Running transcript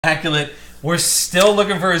Immaculate. We're still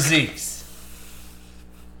looking for a Zeke's.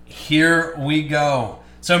 Here we go.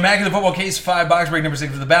 So Immaculate Football Case 5 box break number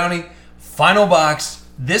 6 for the bounty. Final box.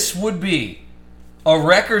 This would be a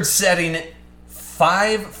record-setting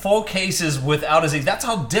 5 full cases without a Zeke. That's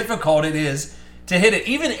how difficult it is to hit it.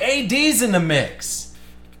 Even AD's in the mix.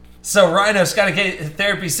 So Rhino, Scotty K,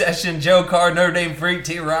 Therapy Session, Joe Card, Notre Dame Freak,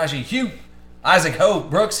 T. Raji, Hugh, Isaac Hope,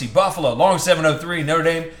 Brooksy, Buffalo, Long 703, Notre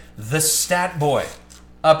Dame, the Stat Boy.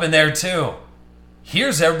 Up in there too.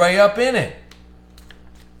 Here's everybody up in it.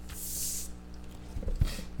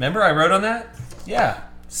 Remember I wrote on that? Yeah,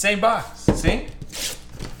 same box. See?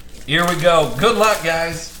 Here we go. Good luck,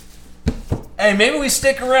 guys. Hey, maybe we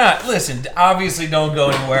stick around. Listen, obviously don't go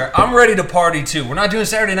anywhere. I'm ready to party too. We're not doing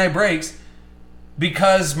Saturday night breaks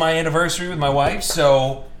because my anniversary with my wife.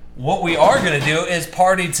 So what we are going to do is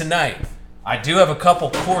party tonight. I do have a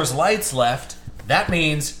couple Coors Lights left. That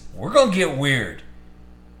means we're going to get weird.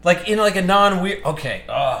 Like in like a non-weird... Okay.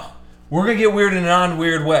 We're going to get weird in a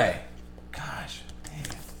non-weird way. Gosh.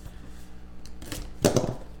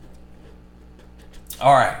 Man.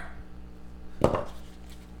 All right.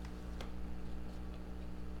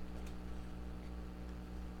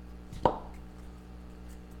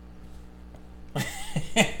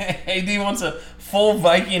 AD wants a full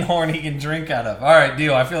Viking horn he can drink out of. All right,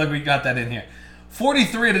 deal. I feel like we got that in here.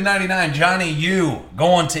 43/99, Johnny U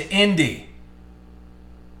going to Indy.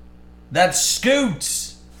 That's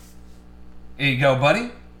Scoots. Here you go,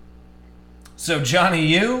 buddy. So Johnny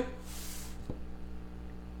U.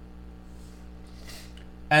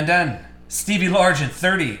 And then Stevie Largent,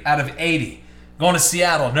 30/80. Going to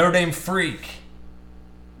Seattle, Notre Dame Freak.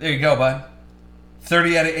 There you go, bud.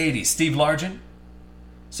 30/80, Steve Largent.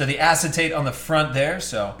 So the acetate on the front there,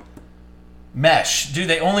 so mesh. Dude,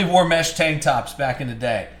 they only wore mesh tank tops back in the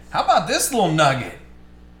day. How about this little nugget?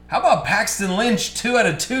 How about Paxton Lynch,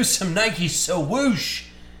 2/2, some Nike Swoosh.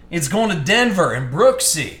 It's going to Denver and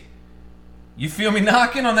Brooksy. You feel me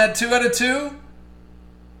knocking on that 2/2?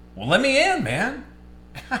 Well, let me in, man.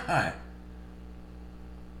 God.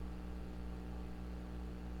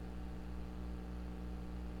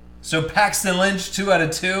 So Paxton Lynch,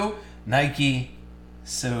 2/2, Nike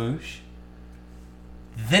Swoosh.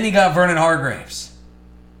 Then you got Vernon Hargraves.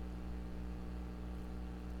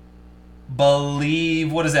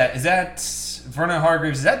 What is that? Is that Vernon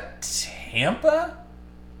Hargraves? Is that Tampa?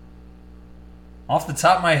 Off the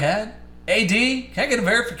top of my head? AD, can I get a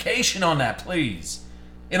verification on that, please?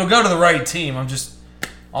 It'll go to the right team. I'm just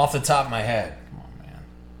off the top of my head. Come on, man.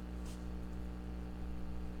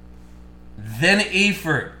 Then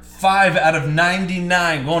Eford,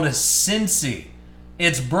 5/99, going to Cincy.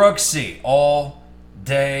 It's Brooksy all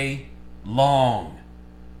day long.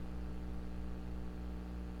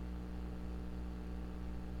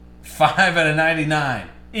 5/99.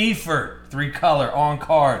 Eford, 3-color on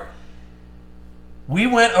card. We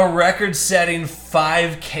went a record-setting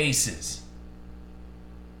 5 cases.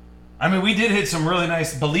 I mean, we did hit some really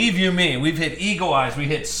nice, believe you me, we've hit Eagle Eyes, we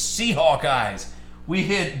hit Seahawk Eyes, we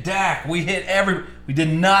hit Dak, we hit we did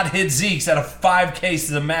not hit Zeke's out of 5 cases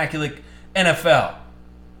of Immaculate NFL.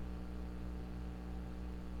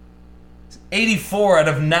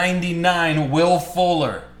 84/99, Will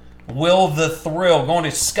Fuller. Will the Thrill going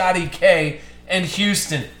to Scotty K and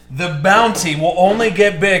Houston. The bounty will only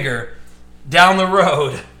get bigger down the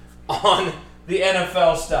road on the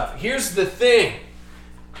NFL stuff. Here's the thing.